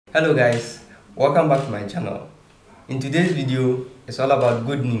Hello guys, welcome back to my channel. In today's video, it's all about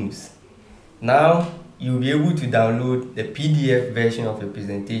good news. Now, you'll be able to download the PDF version of your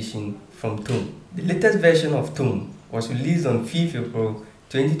presentation from Tome. The latest version of Tome was released on 5th April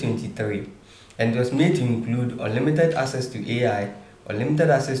 2023 and was made to include unlimited access to AI, unlimited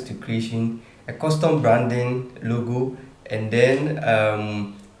access to creation, a custom branding logo, and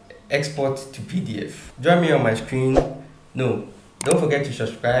then export to PDF. Join me on my screen. No, don't forget to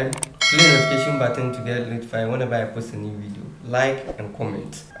subscribe, click the notification button to get notified whenever I post a new video, like and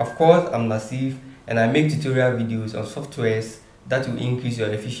comment. Of course, I'm Nasif and I make tutorial videos on softwares that will increase your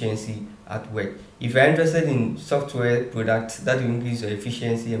efficiency at work. If you're interested in software products that will increase your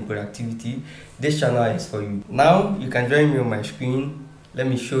efficiency and productivity, this channel is for you. Now you can join me on my screen. Let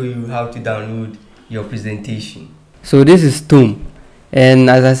me show you how to download your presentation. So this is Tome. And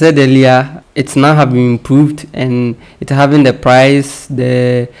as I said earlier, it's now have been improved and it's having the price,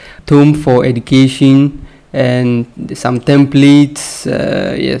 the Tome for education, and some templates.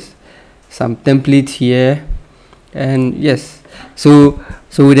 Yes, some templates here, and yes. So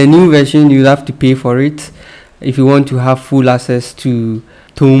with the new version, you have to pay for it if you want to have full access to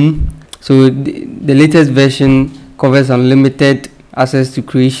Tome. So the latest version covers unlimited access to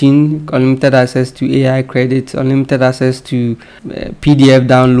creation, unlimited access to AI credits, unlimited access to PDF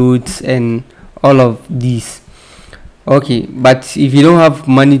downloads, and all of these. Okay, but if you don't have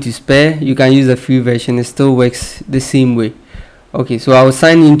money to spare, you can use the free version. It still works the same way. Okay, so I'll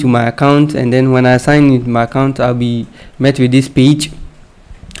sign into my account, and then when I sign into my account, I'll be met with this page.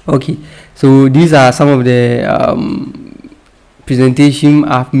 Okay, so these are some of the presentation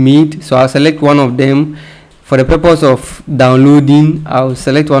I've made. So I'll select one of them. For the purpose of downloading, I'll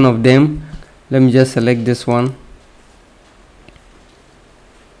select one of them. Let me just select this one.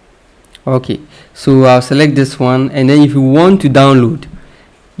 Okay, so I'll select this one, and then if you want to download,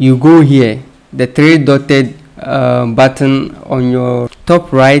 you go here, the three dotted button on your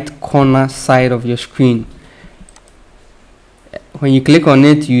top right corner side of your screen. When you click on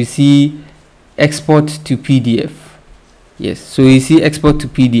it, you see export to PDF. Yes, so you see export to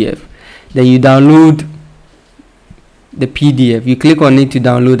PDF. Then you download the PDF. You click on it to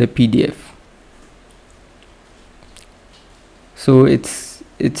download the PDF. So it's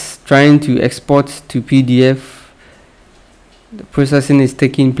trying to export to PDF. The processing is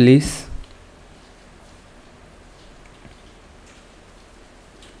taking place.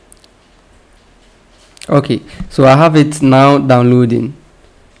 Okay, so I have it now downloading.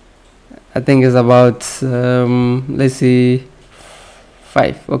 I think it's about let's say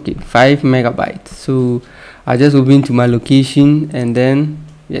 5 megabytes. So I just open to my location, and then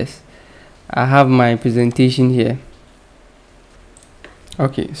yes, I have my presentation here.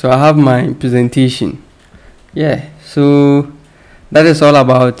 Okay, so I have my presentation. Yeah, so that is all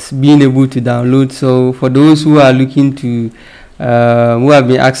about being able to download. So for those who are looking to who have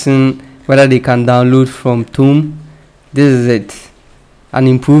been asking whether they can download from Tome, this is it, an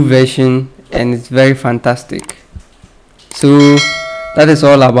improved version, and it's very fantastic. So that is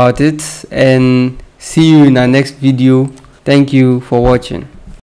all about it, and see you in our next video. Thank you for watching.